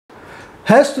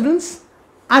Hello students,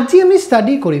 আজি আমি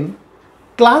study কৰিম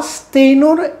class 10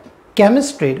 or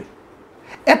chemistry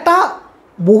এটা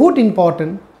বহুত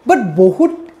important but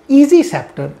বহুত easy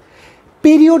chapter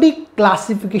periodic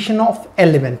classification of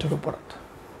element ওপৰত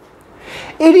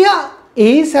এৰিয়া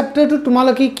এই চ্যাপ্টাৰটো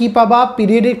তোমালোকে কি পাবা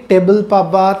periodic table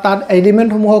পাবা তাত এলিমেন্ট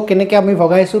সমূহ কেনেকৈ আমি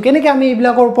ভগাইছো কেনেকৈ আমি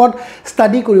এইবিলাকৰ ওপৰত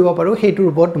ষ্টাডি কৰিব পাৰো হেইটোৰ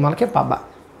ওপৰত তোমালোকে পাবা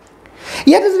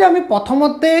ইয়াতে যদি আমি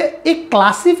প্ৰথমতে এই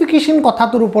ক্লাসিফিকেশন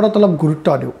কথাটোৰ ওপৰত অলপ গুৰুত্ব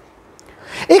দিও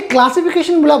এই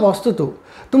ক্লাসিফিকেশন বলা বস্তুটো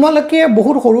তোমালোকে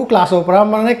বহুত সৰু ক্লাছৰ পৰা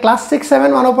মানে ক্লাস 6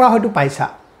 7 মানৰ পৰা হয়তো পাইছা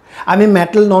আমি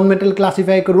মেটাল নন মেটাল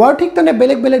ক্লাসিফাই কৰো আৰু ঠিক তেনে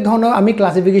বেলেগ বেলেগ ধৰণৰ আমি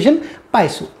ক্লাসিফিকেশন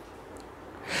পাইছো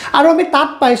আৰু আমি তাত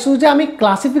পাইছো যে আমি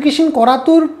ক্লাসিফিকেশন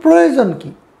কৰাটোৰ প্ৰয়োজন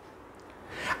কি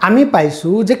আমি পাইছো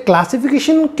যে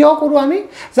ক্লাসিফিকেশন কিয় কৰো আমি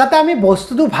যাতে আমি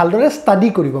বস্তুটো ভালদৰে ষ্টাডি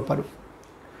কৰিব পাৰো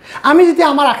আমি যেতিয়া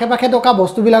আমাৰ আশেপাশে থকা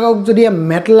বস্তুবিলাকক যদি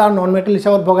মেটাল আৰু নন মেটাল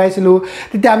হিচাপত ভগাইছিলো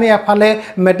তেতিয়া আমি এফালে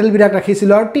মেটাল বিলাক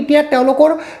ৰাখিছিলো আৰু তেতিয়া তেওঁলোকৰ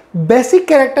বেসিক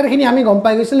ক্যাৰেক্টাৰখিনি আমি গম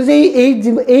পাই গৈছিল যে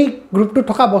এই গ্ৰুপটো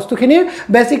থকা বস্তুখিনিৰ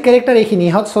বেসিক ক্যাৰেক্টাৰ এইখিনি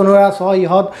হত সোনোৰাছ হয়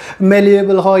ইহত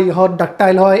মেলিয়েবল হয় ইহত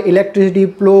ডাক্টাইল হয় ইলেক্ট্ৰিসিটি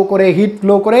ফ্লো কৰে হিট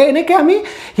ফ্লো কৰে এনেকৈ আমি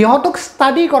ইহতক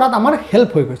ষ্টাডি কৰাত আমাৰ হেল্প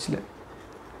হৈ গৈছিল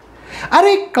আৰু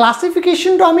এই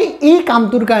ক্লাসিফিকেশনটো আমি এই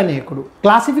কামটোৰ কাৰণে কৰো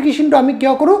ক্লাসিফিকেশনটো আমি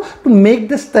কিয় কৰো to make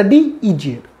the study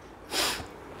easier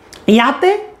ইয়াতে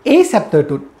এই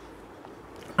চ্যাপ্টাৰটোত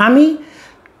আমি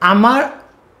আমাৰ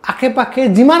আশেপাশে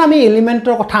যিমান আমি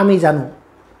এলিমেন্টৰ কথা আমি জানো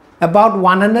about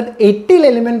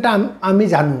 180 এলিমেন্ট আমি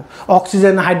জানো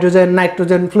oxygen hydrogen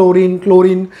nitrogen Florin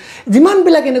chlorine যিমান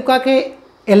বিলাক এনেকুৱাকে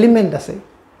এলিমেন্ট আছে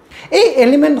এই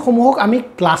এলিমেন্ট সমূহক আমি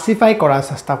ক্লাসিফাই কৰাৰ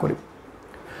চেষ্টা কৰিম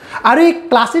আৰু এই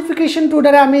ক্লাসিফিকেশনটোৰ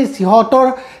দ্বাৰা আমি সিহঁতৰ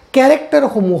ক্যাৰেক্টাৰ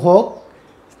সমূহক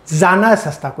জানাৰ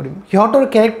চেষ্টা কৰিম সিহঁতৰ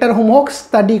ক্যাৰেক্টাৰ সমূহক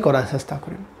ষ্টাডি কৰাৰ চেষ্টা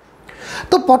কৰিম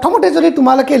তো প্ৰথমতে যদি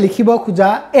তোমালোকে লিখিব খোজা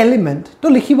এলিমেন্ট তো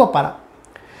লিখিব পাৰা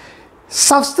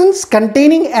substance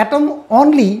containing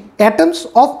atoms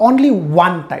of only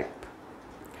one type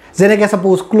যেনেকৈ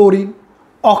suppose chlorine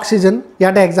oxygen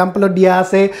ইয়াতে এক্সাম্পল দিয়া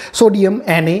আছে sodium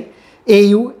Na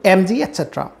Au Mg etc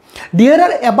there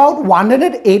are about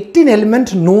 118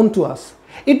 elements known to us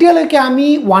এতিয়ালৈকে আমি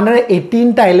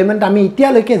 118 টা এলিমেন্ট আমি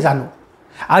এতিয়ালৈকে জানো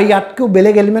আৰু ইয়াতকৈ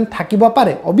বেলেগ এলিমেন্ট থাকিব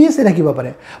পাৰে obviously থাকিব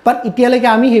পাৰে বাট এতিয়ালৈকে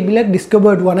আমি হেবিলাক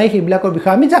ডিসকভাৰড হোৱা নাই হেবিলাকৰ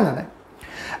বিষয়ে আমি জানা নাই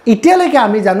এতিয়ালৈকে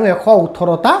আমি জানো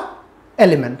 118 টা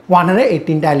element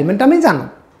 118 টা এলিমেন্ট আমি জানো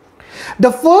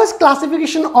the first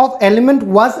classification of element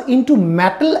was into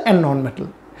metal and non metal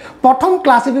প্ৰথম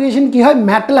ক্লাসিফিকেশন কি হয়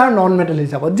মেটাল আৰু নন মেটাল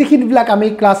হিচাপত যিখিনি বিলাক আমি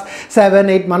ক্লাস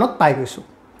 7 8 মানত পাই গৈছো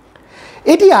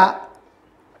এতিয়া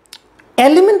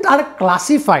element are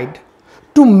classified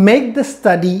to make the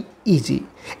study easy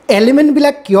element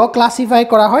বিলাক কিয় ক্লাসিফাই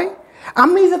কৰা হয়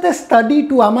আমি যাতে ষ্টাডি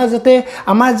টু আমাৰ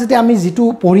যাতে আমি যেটো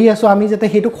পঢ়ি আছো আমি যাতে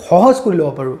হেতু সহজ কৰি লব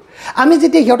পাৰো আমি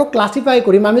যেতিয়া হিহঁতক ক্লাসিফাই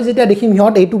কৰিম আমি যেতিয়া দেখিম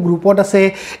হিহঁত এইটো গ্ৰুপত আছে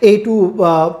এইটো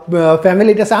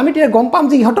ফ্যামিলিত আছে আমি তেতিয়া গম পাম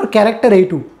যে ইহঁতৰ ক্যাৰেক্টাৰ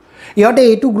এইটো ইহঁতে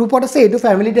এইটো গ্ৰুপত আছে এইটো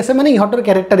ফ্যামিলিত আছে মানে ইহঁতৰ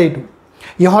ক্যাৰেক্টাৰ এইটো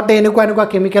ইহঁতে এনেকুৱা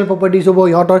কেমিক্যাল প্ৰপাৰ্টিজ হ'ব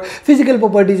ইহঁতৰ ফিজিক্যাল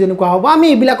প্ৰপাৰ্টিজ এনেকুৱা হ'ব আমি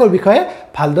এইবিলাকৰ বিষয়ে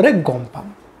ভালদৰে গম পাম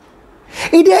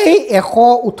এতিয়া এই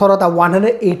 118 টা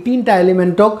 118 টা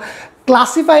এলিমেন্টক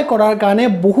ক্লাসিফাই কৰাৰ কাৰণে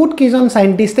বহুত কিজন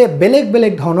সাইন্টিস্টে বেলেগ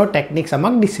বেলেগ ধৰণৰ টেকনিক্স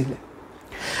আমাক দিছিলে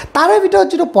তাৰে ভিতৰত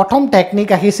যেটো প্ৰথম টেকনিক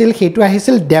আহিছিল হেতু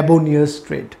আহিছিল ডেবনিয়াৰ্ছ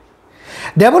ট্ৰেড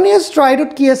ডেবনিয়াৰ্ছ ট্ৰেডত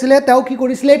কি আছিল তেওঁ কি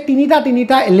কৰিছিলে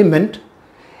তিনিটা এলিমেন্ট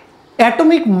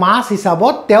এটমিক মাস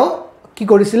হিচাপত তেওঁ কি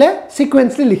কৰিছিলে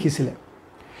সিকোয়েন্সলি লিখিছিলে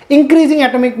ইনক্ৰিজিং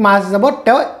এটমিক মাস হিচাপত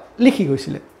তেওঁ লিখি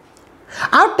গৈছিলে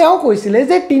আৰু তেওঁ কৈছিলে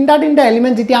যে তিনিটা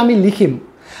এলিমেন্ট যেতিয়া আমি লিখিম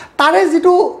তাৰে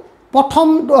যেটো প্ৰথম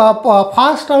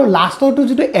ফাৰ্স্ট আৰু লাষ্টৰটো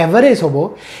যেটো এভাৰেজ হ'ব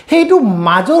হেইটো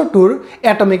মাজৰটোৰ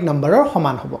এটমিক নম্বৰৰ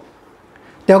সমান হ'ব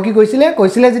তেওঁ কি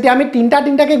কৈছিলে যেতিয়া আমি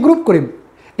তিনিটাকে গ্ৰুপ কৰিম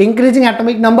ইনক্ৰিজিং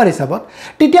এটমিক নম্বৰ হিচাপত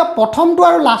তেতিয়া প্ৰথমটো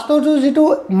আৰু লাষ্টৰটো যেটো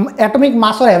এটমিক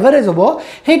মাসৰ এভাৰেজ হ'ব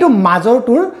হেইটো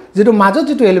মাজৰটোৰ মাজত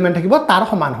যেটো এলিমেন্ট থাকিব তাৰ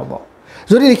সমান হ'ব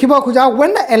যদি লিখিব খোজা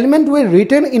when the element were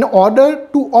written in order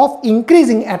to of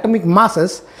increasing atomic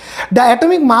masses the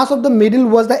atomic mass of the middle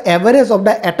was the average of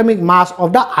the atomic mass of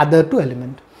the other two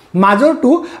element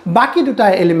মাজৰটো বাকি দুটা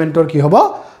এলিমেন্টৰ কি হ'ব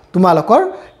তোমালোকৰ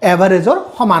এভাৰেজৰ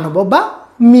সমান হ'ব বা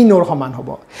মিনৰ সমান হ'ব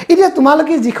এতিয়া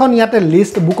তোমালোকে যিখন ইয়াতে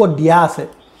লিষ্ট বুকত দিয়া আছে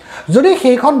যদি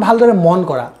সেইখন ভালদৰে মন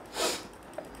কৰা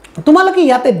তোমালোকে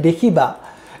ইয়াতে দেখিবা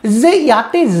যে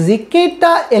ইয়াতে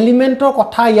যিকেইটা এলিমেন্টৰ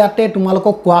কথা ইয়াতে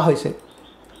তোমালোকক কোৱা হৈছে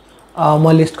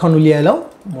মই লিষ্টখন উলিয়াই লও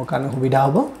মোৰ কাৰণে সুবিধা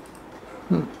হ'ব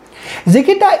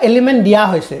যিকেইটা এলিমেন্ট দিয়া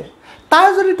হৈছে তাৰ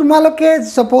যদি তোমালোকে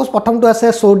সাপোজ প্ৰথমটো আছে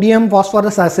সোডিয়াম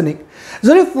ফসফৰাছ আৰ্ছেনিক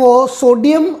যদি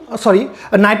সোডিয়াম সৰি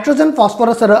নাইট্ৰজেন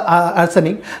ফসফৰাছ আৰু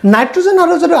আৰ্ছেনিক নাইট্ৰজেন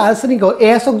আৰু যদি আৰ্ছেনিক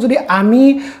এছক যদি আমি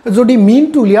যদি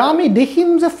মিনটো লিয়া আমি দেখিম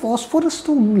যে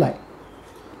ফসফৰাছটো ওলাই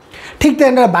ঠিক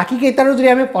তেনেদৰে বাকি কেইটাৰো যদি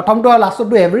আমি প্ৰথমটো আৰু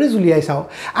লাষ্টটো এভাৰেজ উলিয়াই চাওঁ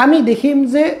আমি দেখিম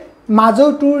যে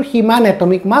মাজৰটোৰ সিমান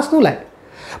এটমিক মাছ নোলায়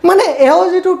মানে এও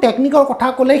যেটো টেকনিকৰ কথা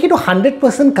ক'লে সেইটো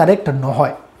 100% কাৰেক্ট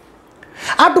নহয়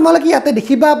আৰু তোমালোকে ইয়াতে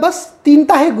দেখিবা বাস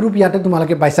তিনটাহে গ্ৰুপ ইয়াতে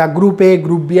তোমালোকে পাইছা group A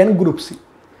group B and group সি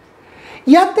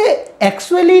ইয়াতে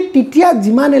একচুৱেলি তিতিয়া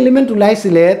যিমান এলিমেণ্ট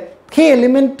ওলাইছিলে সেই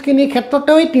এলিমেণ্টখিনি ক্ষেত্ৰত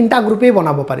এই তিনটা গ্ৰুপেই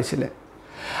বনাব পাৰিছিলে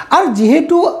আৰু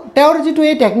যেহেতু তেওঁৰ যেটো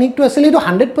এই টেকনিকটো আছিল সেইটো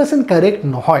 100% কাৰেক্ট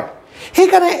নহয়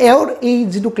সেইকাৰণে এওৰ এই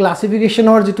যেটো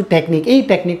ক্লাসিফিকেশনৰ যেটো টেকনিক এই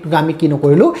টেকনিকটো আমি কি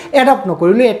নকৰিলো এডপ্ট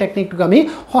নকৰিলো এই টেকনিকটো আমি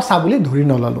হসা বুলি ধৰি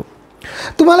নললো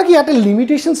তোমালোকে ইয়াতে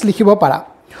লিমিটেশনস লিখিব পাৰা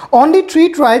only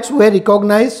 3 tribes were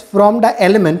recognized from the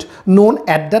element known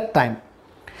at that time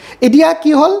এডিয়া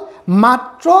কি হল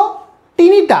মাত্ৰ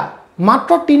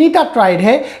তিনিটা ট্ৰাইড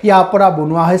হে ইয়াৰ পৰা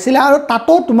বনোৱা হৈছিল আৰু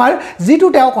তাতো তোমাৰ যেটো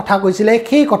তেও কথা কৈছিলে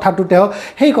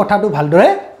সেই কথাটো ভালদৰে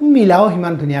মিলাও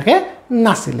হিমান ধুনিয়াকে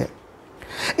নাছিলে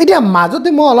এতিয়া মাজতে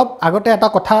মই অলপ আগতে এটা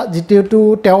কথা যেটো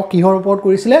তেও কিহৰ ওপৰত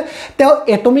কৰিছিলে তেও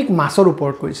এটমিক মাছৰ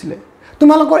ওপৰত কৰিছিলে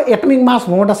তোমালোকৰ এটমিক মাছ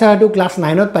মনত আছে হয়তো ক্লাস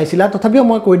 9 ত পাইছিলা তথাপিও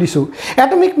মই কৈ দিছো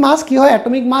এটমিক মাছ কি হয়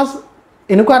এটমিক মাছ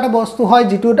এনেকুৱা এটা বস্তু হয়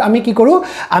যেটো আমি কি কৰো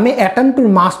আমি এটমটোৰ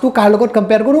মাছটো কাৰ লগত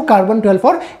কম্পেয়াৰ কৰো কাৰ্বন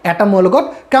 12 ৰ এটমৰ লগত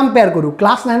কম্পেয়াৰ কৰো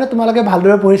ক্লাস 9 ত তোমালোকে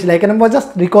ভালদৰে পঢ়িছিলা একেনে মই জাস্ট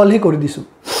ৰিকল হে কৰি দিছো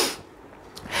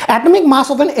Atomic mass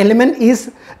of an element is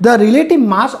the relative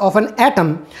mass of an atom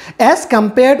as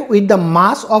compared with the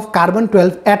mass of carbon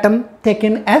 12 atom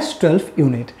taken as 12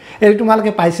 unit. এই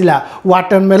তোমালোকে পাইছিলা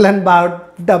ওয়াটারমেলন বা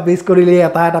দা পিস কৰিলে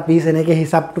এটা পিস এনেকে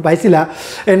হিসাবটো পাইছিলা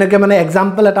এনেকে মানে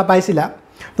এক্সাম্পল এটা পাইছিলা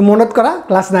তো মনত কৰা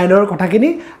ক্লাস 9 ৰ কথাখিনি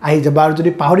আহি যাব আৰু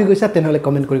যদি পাহৰি গৈছা তেনেহলে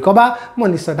কমেন্ট কৰি কবা মই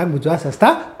নিশ্চয় তাক বুজোৱাৰ চেষ্টা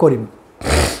কৰিম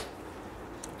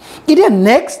এতিয়া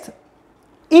নেক্সট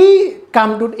এই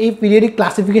কামটোত এই পিৰিয়ডিক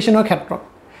ক্লাসিফিকেশনৰ ক্ষেত্ৰত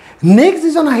নেক্সট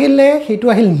যিজন আহিলে হেতু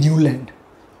আহিল নিউল্যান্ড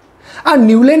আৰু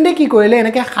নিউল্যান্ডে কি কৰিলে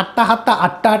এনেকে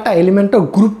 8টা এলিমেন্টৰ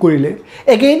গ্ৰুপ কৰিলে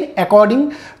এগেইন অ্যাকৰ্ডিং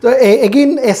তো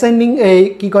এগেইন এসেন্ডিং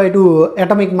কি কয় এটো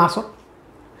এটমিক মাছত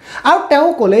আৰু তেও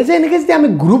ক'লে যে এনেকে যদি আমি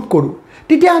গ্ৰুপ কৰো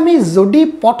তেতিয়া আমি যদি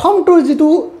প্ৰথমটোৰ যেটো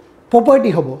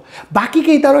প্ৰপাৰ্টি হ'ব বাকি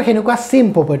কেইটাৰো হেনেকুৱা সেম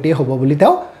প্ৰপাৰ্টি হ'ব বুলি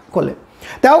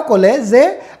তেও ক'লে যে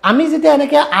আমি যেতিয়া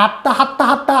এনেকে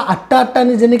 8টা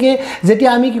নি যেনেকে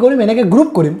যেতিয়া আমি কি কৰিম এনেকে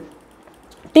গ্ৰুপ কৰিম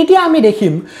তেতিয়া আমি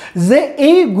দেখিম যে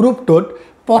এই গ্ৰুপটোত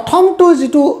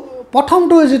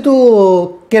প্ৰথমটো যেটো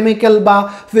কেমিক্যাল বা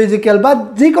ফিজিক্যাল বা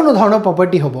যিকোনো ধৰণৰ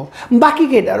প্ৰপাৰ্টি হ'ব বাকি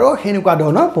কেইটাৰো হেনেকুৱা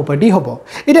ধৰণৰ প্ৰপাৰ্টি হ'ব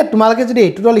এটা তোমালোকে যদি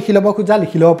এটোটো লিখি লব খুজা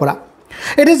লিখি লব পৰা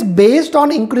it is based on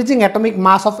increasing atomic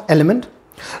mass of element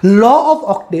law of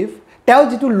octave তেও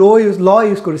যেটো law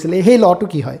use কৰিছিলে সেই lawটো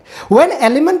কি হয় when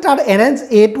elements are arranged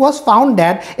it was found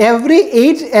that every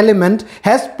each element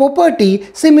has property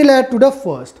similar to the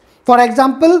first For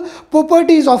example,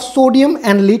 properties of sodium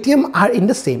and lithium are in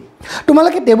the same.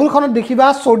 তোমালোকে টেবুলখনত দেখিবা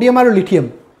sodium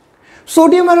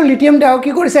আৰু lithium তেও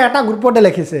কি কৰিছে এটা গ্ৰুপতে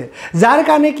লিখিছে যাৰ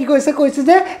কাৰণে কি কৈছে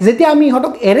যে যেতিয়া আমি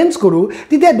হটক এৰেঞ্জ কৰো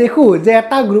তেতিয়া দেখো যে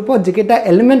এটা গ্ৰুপত যেকেটা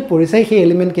এলিমেন্ট পৰিছে সেই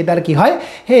এলিমেন্ট কেটাৰ কি হয়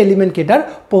সেই এলিমেন্ট কেটাৰ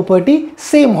প্ৰপাৰ্টি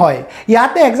সেম হয়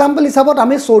ইয়াতে एग्जांपल হিচাপত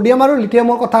আমি সোডিয়াম আৰু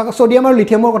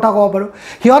লিথিয়ামৰ কথা ক'ব পাৰো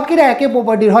হিয়ত কিটা একে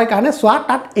প্ৰপাৰ্টিৰ হয় কাৰণে সোৱা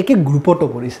তাত একে গ্ৰুপটো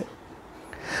পৰিছে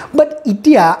But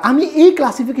ইতিয়া আমি এই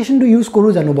ক্লাসিফিকেশনটো ইউজ কৰো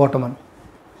জানো বৰ্তমান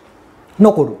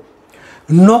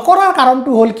নকৰাৰ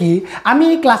কাৰণটো হল কি আমি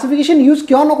এই ক্লাসিফিকেশন ইউজ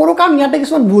কিয় নকৰো কাৰণ ইয়াতে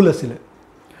কিছুমান ভুল আছিল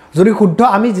যদি শুদ্ধ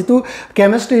আমি যেটো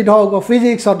কেমিষ্ট্ৰিত হওক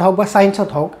ফিজিক্সত হওক বা সায়েন্সত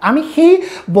হওক আমি সেই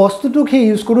বস্তুটোক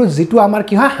ইউজ কৰো যেটো আমাৰ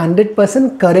কি হয় 100%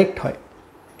 কাৰেক্ট হয়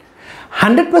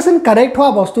 100% কাৰেক্ট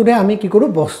হোৱা বস্তুৰে আমি কি কৰো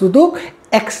বস্তুটোক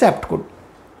একসেপ্ট কৰো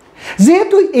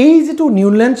যেহেতু এই যেটো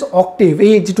নিউল্যান্ডস অক্টেভ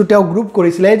এই যেটো তেও গ্ৰুপ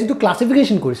কৰিছিলে এই যেটো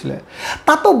ক্লাসিফিকেশন কৰিছিলে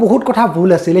তাতো বহুত কথা ভুল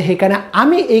আছিল সেইকাৰণে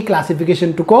আমি এই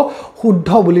ক্লাসিফিকেশনটোক শুদ্ধ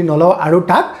বুলি নলও আৰু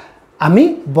তাক আমি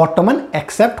বৰ্তমান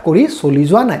একসেপ্ট কৰি চলি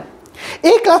যোৱা নাই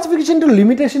এই ক্লাসিফিকেশনটো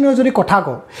লিমিটেশনৰ যদি কথা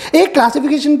কও এই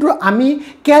ক্লাসিফিকেশনটো আমি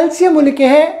ক্যালসিয়াম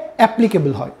লিখেহে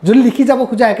applicable হয় যদি লিখি যাব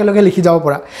খুজা একেলগে লিখি যাব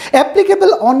পৰা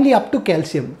applicable only up to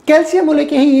calcium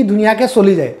লৈকে হি দুনিয়াকে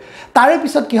চলি যায় তাৰে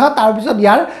পিছত কি হয় তাৰ পিছত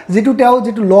ইয়াৰ যেটো তেও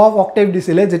যেটো ল অফ অক্টেভ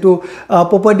দিছিলে যেটো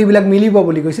প্ৰপাৰ্টি বিলাক মিলিব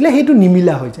বুলি কৈছিলে হেতু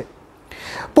নিমিলা হৈ যায়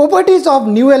properties of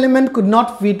new element could not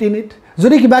fit in it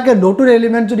যদি কিবাকে নতুন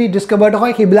এলিমেন্ট যদি ডিসকভাৰড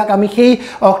হয় হেবিলাক আমি সেই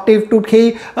অক্টেভটো সেই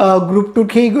গ্ৰুপটো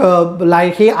সেই লাই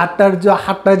সেই 8টাৰ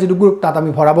যেটো গ্ৰুপ তাত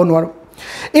আমি ভৰাব নোৱাৰো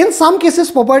In some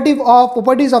cases,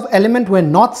 properties of element were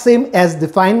not same as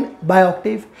defined by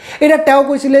octave. Eta teo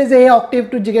koisile je ei octave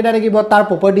to jiketa rakibo tar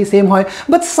property same hoy,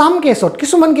 but some case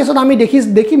kisuman case ami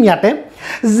dekhim yate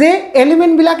je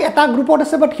element bilak eta group ot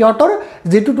ase but hiotor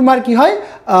jetu tumar ki hoy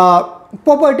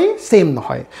property same no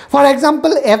hoy. For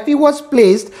example, Fe was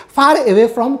placed far away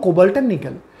from cobalt and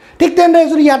nickel. ঠিক তেনেদৰে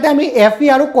যদি ইয়াতে আমি Fe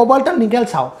আৰু cobalt and nickel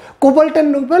চাও, cobalt and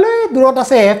nickel দূৰত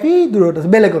আছে, Fe দূৰত আছে,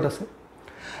 বেলেগত আছে।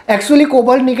 Actually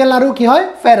cobalt nickel আৰু কি হয়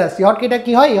ferrous, ইহত কেটা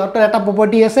কি হয়, ইহতৰ এটা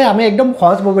property আছে, আমি একদম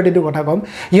সহজ property টো কথা কম,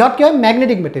 ইহত কি হয়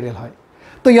magnetic material হয়।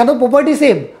 তো ইহতৰ property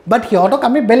same, but ইহতক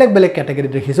আমি বেলেগ category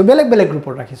দেখিছো, বেলেগ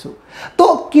গ্ৰুপত ৰাখিছো। তো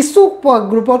কিছু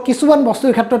গ্ৰুপৰ কিছুমান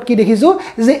বস্তুৰ ক্ষেত্ৰত কি দেখিছো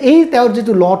যে এই তেওঁৰ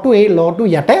যেটো লটো এই লটো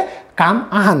ইয়াতে কাম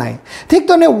আহা নাই। ঠিক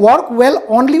তনে work well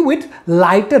only with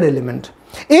lighter element।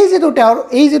 এই যেটো তেওঁৰ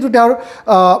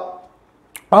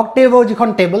octave jikhon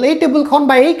table, ei table khon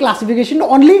by ei classification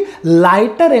only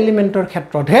lighter elementor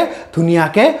khetrot he dhuniya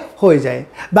ke hoi jay,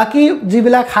 baki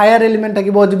jibilak higher element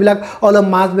thakibo, jibilak olo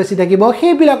mass besi thakibo, hei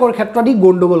bilakor khetrot hi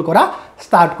gondogol kora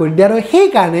start kori dia, aro hei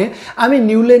karone ami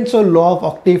Newlands law of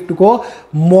octave to ko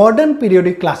modern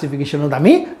periodic classification ot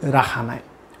ami rakha nai,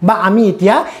 ba ami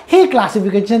etia hei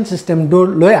classification system do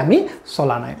loi ami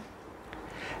sola nai.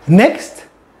 Next,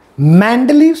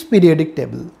 Mendeleev's periodic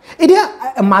table. Edia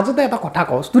majote eta kotha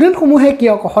ko student komuhe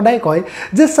kiyo hodai koy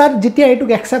je sir jetia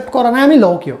etuk accept kora nai ami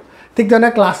law kiyo, ঠিক জনে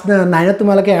class 9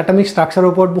 তোমালকে atomic স্ট্ৰাকচাৰৰ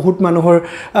ওপৰত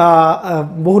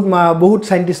বহুত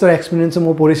সাইন্টিষ্টৰ এক্সপেৰিমেন্টছ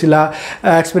মো পঢ়িছিলা,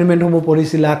 experiment মো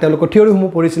পঢ়িছিলা, তেওঁলোকৰ theory মো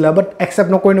পঢ়িছিলা, বাট accept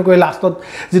নকৈ লাষ্টত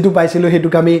যেটো পাইছিলো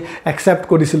হেতুক আমি একসেপ্ট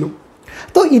কৰিছিলো।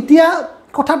 তো ইতিয়া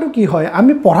কথাটো কি হয়,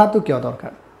 আমি পঢ়াটো কিয়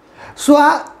দৰকাৰ, সোয়া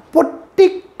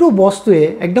প্ৰত্যেকটো বস্তুৱে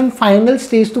একদম ফাইনাল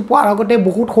ষ্টেজটো পোৱাৰ আগতে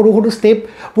বহুত সৰু স্টেপ,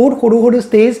 বহুত সৰু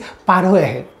ষ্টেজ পাৰ হৈ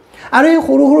আহে, আৰু এই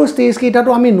সৰু ষ্টেজ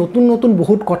কেইটাটো আমি নতুন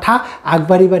বহুত কথা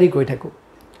আগবাঢ়ি গৈ থাকো।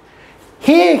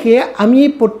 হেহে আমি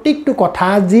প্ৰত্যেকটো কথা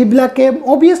যিবিলাকে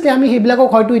অবিয়াসলি আমি হেবিলাকক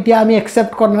হয়তো এতিয়া আমি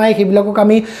একসেপ্ট কৰা নাই, হেবিলাকক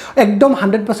আমি একদম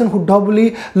 100% শুদ্ধ বুলি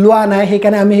লোৱা নাই,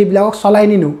 হেকাৰণে আমি হেবিলাকক চলাই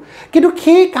নিনো, কিন্তু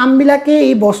সেই কামবিলাকে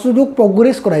এই বস্তুটোক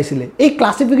প্ৰগ্ৰেছ কৰাইছিলে। এই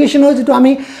ক্লাসিফিকেশনৰ যেটো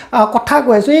আমি কথা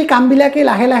কৈছো, এই কামবিলাকে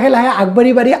লাহে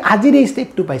আগবাঢ়ি আজিৰ এই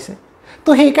ষ্টেপটো পাইছে।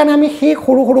 তো হেকাৰণে আমি সেই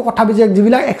সৰু কথা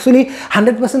যিবিলাক একচুয়ালি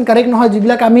 100% কাৰেক্ট নহয়,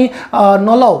 যিবিলাক আমি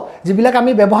নলও, যিবিলাক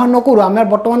আমি ব্যৱহাৰ নকৰো, আমাৰ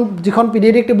বৰ্তমান যিখন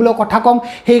পিৰিয়ডিক টেবুলৰ কথা কম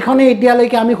সেইখনে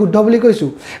এতিয়ালৈকে আমি শুদ্ধ বুলি কৈছো,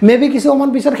 মেবি কিছুমান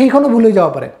পিছত সেইখনো ভুল হৈ যাব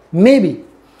পাৰে, মেবি,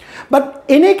 বাট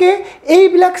এনেকে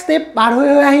এইবিলাক ষ্টেপ পাৰ হৈ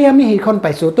আহি আমি সেইখন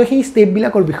পাইছো। তো সেই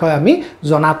ষ্টেপবিলাকৰ বিষয়ে আমি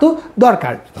জনাটো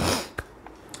দৰকাৰ।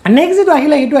 নেক্সট যেটো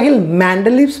আহিল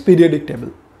Mendeleev's periodic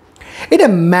table। এটা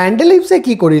Mendeleevছে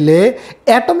কি কৰিলে,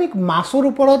 এটমিক মাছৰ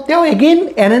ওপৰত তেওঁ এগেইন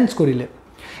এৰেঞ্জ কৰিলে,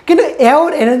 কিন্তু এওৰ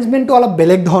এৰেঞ্জমেন্টটো অলপ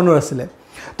বেলেগ ধৰণৰ আছিল।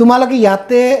 তোমালোকে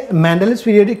ইয়াতে Mendeleev's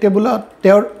periodic টেবুলত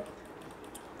তেওঁৰ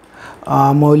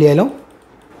মই উলিয়াই লওঁ,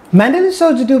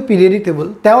 Mendeleevছৰ যেটো পিৰিয়ডিক টেবুল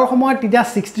তেওঁৰ সময়ত তেতিয়া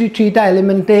 63টা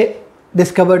এলিমেন্টে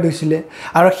ডিসকভাৰ্ড হৈছিলে,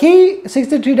 আৰু সেই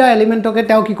 63টা এলিমেন্টকে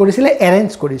তেওঁ কি কৰিছিলে, এৰেঞ্জ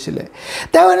কৰিছিলে।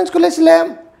 তেওঁ এৰেঞ্জ কৰিছিলে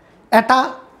এটা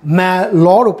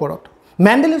লৰ ওপৰত।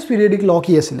 Mendeleev's periodic law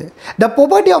কি আছিল, the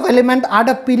property of element are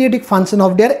the periodic function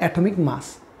of their atomic mass।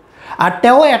 আর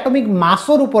তেও এটমিক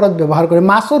মাছৰ ওপৰত ব্যৱহাৰ কৰে,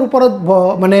 মাছৰ ওপৰত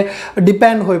মানে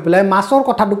ডিপেন্ড হৈ পেলাই মাছৰ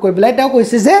কথাটো কৈ পেলাই তেও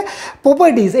কৈছে যে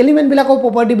প্ৰপাৰ্টিজ এলিমেন্ট বিলাকৰ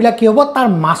প্ৰপাৰ্টি বিলাক কি হ'ব, তাৰ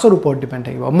মাছৰ ওপৰত ডিপেন্ড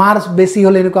থাকিব, মাছ বেছি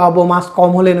হলে এনেকুৱা হ'ব, মাছ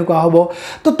কম হলে এনেকুৱা হ'ব।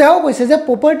 তো তেও কৈছে যে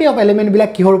প্ৰপাৰ্টি অফ এলিমেন্ট বিলাক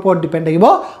কিহৰ ওপৰত ডিপেন্ড থাকিব,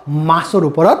 মাছৰ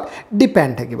ওপৰত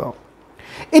ডিপেন্ড থাকিব।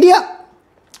 এতিয়া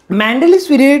Mendeleev's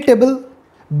periodic table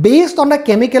based on the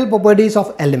chemical properties of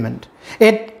element.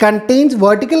 It contains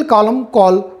vertical column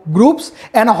called groups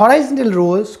and horizontal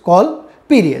rows called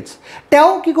periods. Teo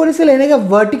ki korisile eneka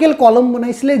vertical column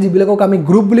banaisile jibilakok ami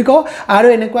group buli ko, aru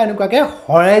enekwa ke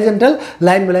horizontal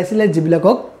line banaisile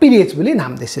jibilakok periods buli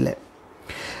naam disile.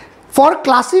 For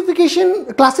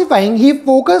classifying, he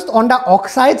focused on the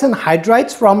oxides and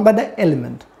hydrides formed by the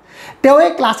element. তেও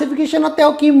এই ক্লাসিফিকেশনত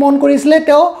তেও কি মন কৰিছিলে,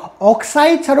 তেও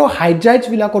oxides আৰু হাইড্ৰাইডস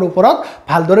বিলাকৰ ওপৰত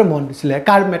ভালদৰে মন দিছিলে,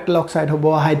 কাৰ মেটাল অক্সাইড হ'ব,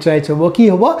 হাইড্ৰাইডস হ'ব, কি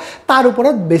হ'ব তাৰ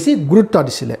ওপৰত বেছি গুৰুত্ব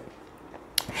দিছিলে।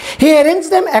 He arranged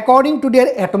them according to their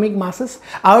atomic masses,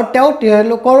 আৰু তেও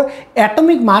তেওঁলোকৰ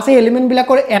এটমিক মাছ এই এলিমেন্ট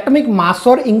বিলাকৰ এটমিক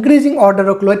মাছৰ ইনক্ৰিজিং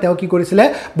অৰ্ডাৰক লৈ তেও কি কৰিছিলে,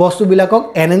 বস্তু বিলাকক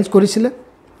এৰেঞ্জ কৰিছিলে।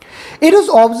 It was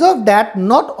observed that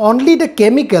not only the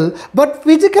chemical but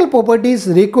physical properties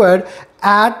required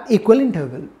at equal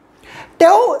interval.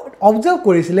 তেও অবজার্ভ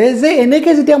কৰিছিলে যে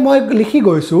এনেকে যেতিয়া মই লিখি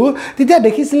গৈছো তেতিয়া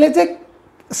দেখিছিলে যে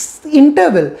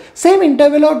ইন্টাৰভেল সেম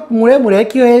ইন্টাৰভেলৰ মুৰে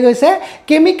কি হৈ গৈছে,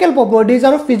 কেমিক্যাল প্ৰপাৰ্টিজ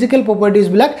আৰু ফিজিক্যাল প্ৰপাৰ্টিজ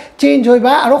বিলাক চেঞ্জ হৈ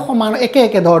বা আৰু সমান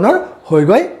একে ধৰণৰ হৈ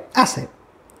গৈ আছে।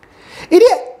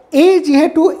 এতিয়া এই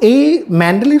যেহেতু এই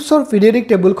Mendeleevছৰ পিৰিয়ডিক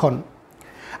টেবুলখন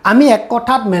আমি এক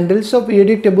কথাত মেণ্ডেলছৰ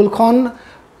পিৰিয়ডিক টেবুলখন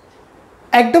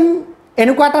একদম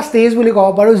এনেকুৱা এটা ষ্টেজ বুলি ক'ব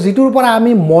পাৰোঁ যিটোৰ পৰা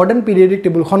আমি মডাৰ্ণ পিৰিয়ডিক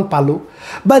টেবুলখন পালোঁ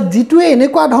বা যিটোৱে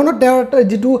এনেকুৱা ধৰণৰ তেওঁৰ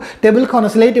যিটো টেবুলখন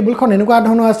আছিলে এই টেবুলখন এনেকুৱা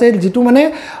ধৰণৰ আছে যিটো মানে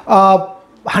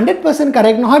 100%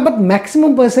 কাৰেক্ট নহয় বাট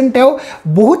মেক্সিমাম পাৰ্চেণ্ট তেওঁ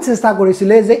বহুত চেষ্টা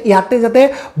কৰিছিলে যে ইয়াতে যাতে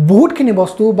বহুতখিনি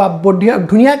বস্তু বা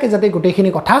ধুনীয়াকৈ যাতে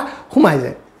গোটেইখিনি কথা সোমাই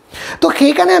যায় তো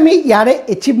সেইকাৰণে আমি ইয়াৰে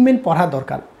এচিভমেণ্ট পঢ়া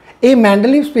দৰকাৰ এই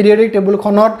মেণ্ডেলিভছ পিৰিয়ডিক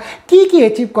টেবুলখনত কি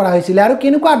এচিভ কৰা হৈছিলে আৰু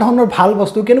কেনেকুৱা ধৰণৰ ভাল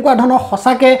বস্তু কেনেকুৱা ধৰণৰ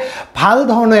সঁচাকৈ ভাল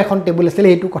ধৰণৰ এখন টেবুল আছিলে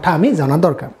এইটো কথা আমি জনা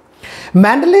দৰকাৰ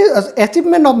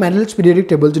এচিভমেণ্ট অফ মেণ্ডেলিভছ পিৰিয়ডিক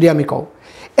টেবুল যদি আমি কওঁ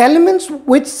elements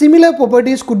with similar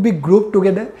properties could be grouped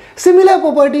together similar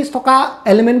properties থকা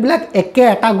এলিমেণ্টবিলাক একে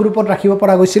এটা গ্ৰুপত ৰাখিব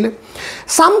পৰা গৈছিলে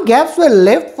some gaps were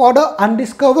left for the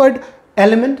undiscovered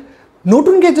element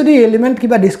নতুনকৈ যদি এলিমেণ্ট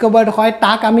কিবা ডিস্কভাৰ্ড হয়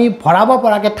তাক আমি ভৰাব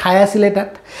পৰাকৈ ঠাই আছিলে তাত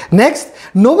next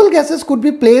novel gases could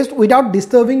be placed without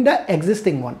disturbing the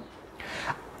existing one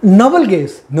novel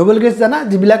gas জানা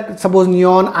যিবিলাক সাপোজ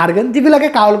নিয়ন আৰ্গন যিবিলাকে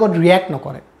কাৰো লগত ৰিয়েক্ট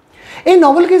নকৰে এই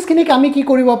novel gasখিনিক আমি কি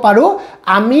কৰিব পাৰোঁ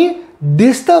আমি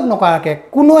ডিস্টাৰ্ব নকৰাকৈ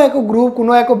কোনো একো গ্ৰুপ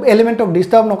কোনো একো এলিমেণ্টক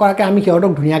ডিস্টাৰ্ব নকৰাকৈ আমি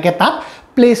সিহঁতক ধুনীয়াকৈ তাত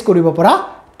প্লেচ কৰিব পৰা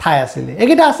ঠাই আছিলে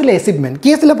এইকেইটা আছিলে এচিভমেণ্ট কি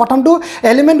আছিলে প্ৰথমটো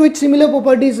এলিমেণ্ট উইথ চিমিলাৰ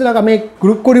প্ৰপাৰ্টিজবিলাক আমি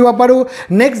গ্ৰুপ কৰিব পাৰোঁ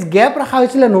নেক্সট গেপ ৰখা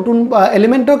হৈছিলে নতুন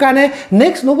এলিমেণ্টৰ কাৰণে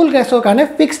নেক্সট নভেল গেছৰ কাৰণে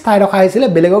ফিক্স ঠাই ৰখা হৈছিলে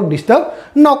বেলেগক ডিস্টাৰ্ব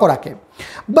নকৰাকৈ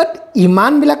বাট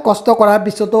ইমানবিলাক কষ্ট কৰাৰ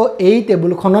পিছতো এই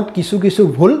টেবুলখনত কিছু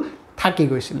ভুল থাকি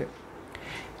গৈছিলে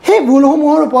সেই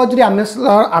ভুলসমূহৰ ওপৰত যদি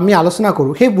আমি আলোচনা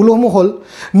কৰোঁ সেই ভুলসমূহ হ'ল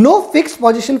নো fixed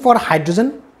position for hydrogen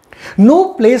no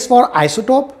place for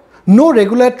isotope no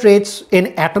regular ট্ৰেটছ in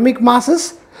atomic মাছেছ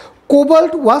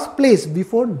cobalt was place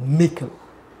before nickel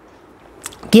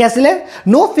কি আছিলে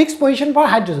নো ফিক্সড পজিশ্যন ফৰ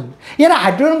হাইড্ৰজেন ইয়াত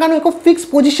হাইড্ৰজেনৰ কাৰণে একো ফিক্সড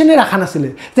পজিশ্যনে ৰখা নাছিলে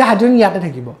যে হাইড্ৰজেন ইয়াতে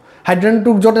থাকিব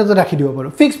হাইড্ৰজেনটোক য'তে ত'তে ৰাখি দিব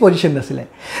পাৰোঁ ফিক্সড পজিশ্যন নাছিলে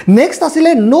নেক্সট আছিলে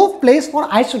নো প্লেচ ফৰ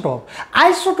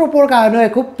আইচোটপৰ কাৰণে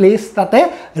একো প্লেচ তাতে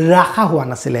ৰখা হোৱা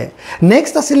নাছিলে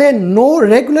নেক্সট আছিলে নো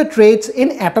ৰেগুলাৰ ট্ৰেটছ ইন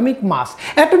এটমিক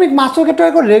মাছৰ ক্ষেত্ৰত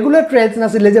একো ৰেগুলাৰ ট্ৰেটছ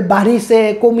নাছিলে যে বাঢ়িছে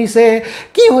কমিছে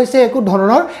কি হৈছে একো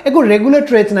ধৰণৰ একো ৰেগুলাৰ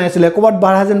ট্ৰেটছ নাছিলে ক'ৰবাত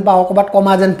বাঢ়া যেন পাওঁ ক'ৰবাত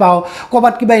কমা যেন পাওঁ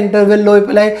ক'ৰবাত কিবা ইণ্টাৰভেল লৈ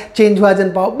পেলাই চেঞ্জ হোৱা যেন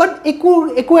পাওঁ বাট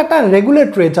একো এটা ৰেগুলাৰ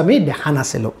ট্ৰেটছ আমি দেখা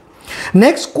নাছিলোঁ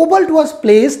next cobalt was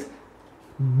placed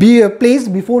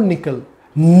before nickel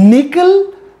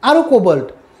আৰু কোবাল্ট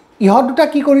ইহঁত দুটা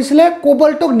কি কৰিছিলে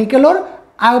কোবাল্টক নিকেলৰ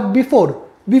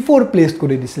বিফৰ প্লেচ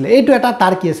কৰি দিছিলে এইটো এটা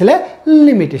তাৰ কি আছিলে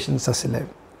লিমিটেশ্যনছ আছিলে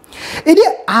এতিয়া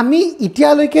আমি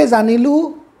এতিয়ালৈকে জানিলোঁ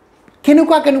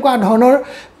কেনেকুৱা ধৰণৰ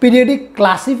পিৰিয়ডিক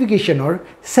ক্লাছিফিকেশ্যনৰ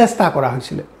চেষ্টা কৰা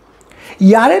হৈছিলে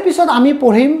ইয়াৰে পিছত আমি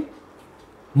পঢ়িম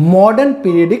মডাৰ্ণ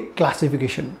পিৰিয়ডিক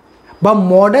ক্লাছিফিকেশ্যন বা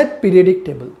মডাৰ্ণ পিৰিয়ডিক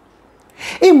টেবল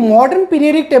এই মডাৰ্ণ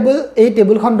পিৰিয়ডিক টেবল এই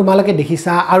টেবুলখন তোমালোকে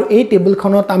দেখিছা আৰু এই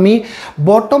টেবুলখনত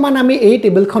বৰ্তমান আমি এই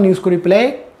টেবুলখন ইউজ কৰি পেলাই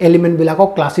এলিমেণ্টবিলাকক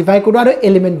ক্লাছিফাই কৰোঁ আৰু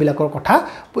এলিমেণ্টবিলাকৰ কথা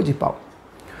বুজি পাওঁ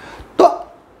তো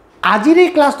আজিৰ এই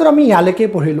ক্লাছটোত আমি ইয়ালৈকে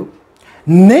পঢ়িলোঁ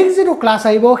নেক্সট যিটো ক্লাছ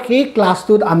আহিব সেই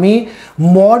ক্লাছটোত আমি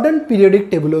মডাৰ্ণ পিৰিয়ডিক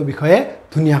টেবুলৰ বিষয়ে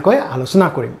ধুনীয়াকৈ আলোচনা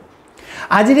কৰিম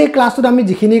আজিৰ এই ক্লাছটোত আমি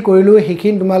যিখিনি কৰিলোঁ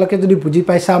সেইখিনি তোমালোকে যদি বুজি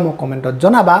পাইছা মোক কমেণ্টত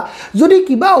জনাবা যদি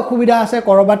কিবা অসুবিধা আছে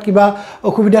ক'ৰবাত কিবা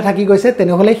অসুবিধা থাকি গৈছে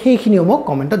তেনেহ'লে সেইখিনিও মোক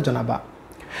কমেণ্টত জনাবা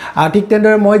ঠিক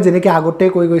তেনেদৰে মই যেনেকৈ আগতে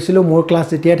কৈ গৈছিলোঁ মোৰ ক্লাছ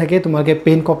যেতিয়াই থাকে তোমালোকে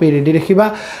পেন কপি ৰেডি ৰাখিবা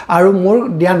আৰু মোৰ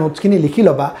দিয়া নোটছখিনি লিখি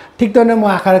ল'বা ঠিক তেনেদৰে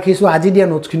মই আশা ৰাখিছোঁ আজি দিয়া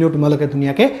নোটছখিনিও তোমালোকে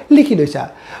ধুনীয়াকৈ লিখি লৈছা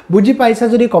বুজি পাইছা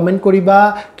যদি কমেণ্ট কৰিবা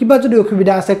কিবা যদি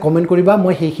অসুবিধা আছে কমেণ্ট কৰিবা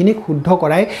মই সেইখিনিক শুদ্ধ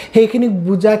কৰাই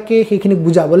সেইখিনিক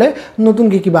বুজাবলৈ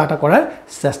নতুনকৈ কিবা এটা কৰাৰ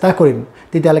চেষ্টা কৰিম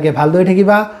তেতিয়ালৈকে ভালদৰে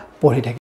থাকিবা পঢ়ি থাকিবা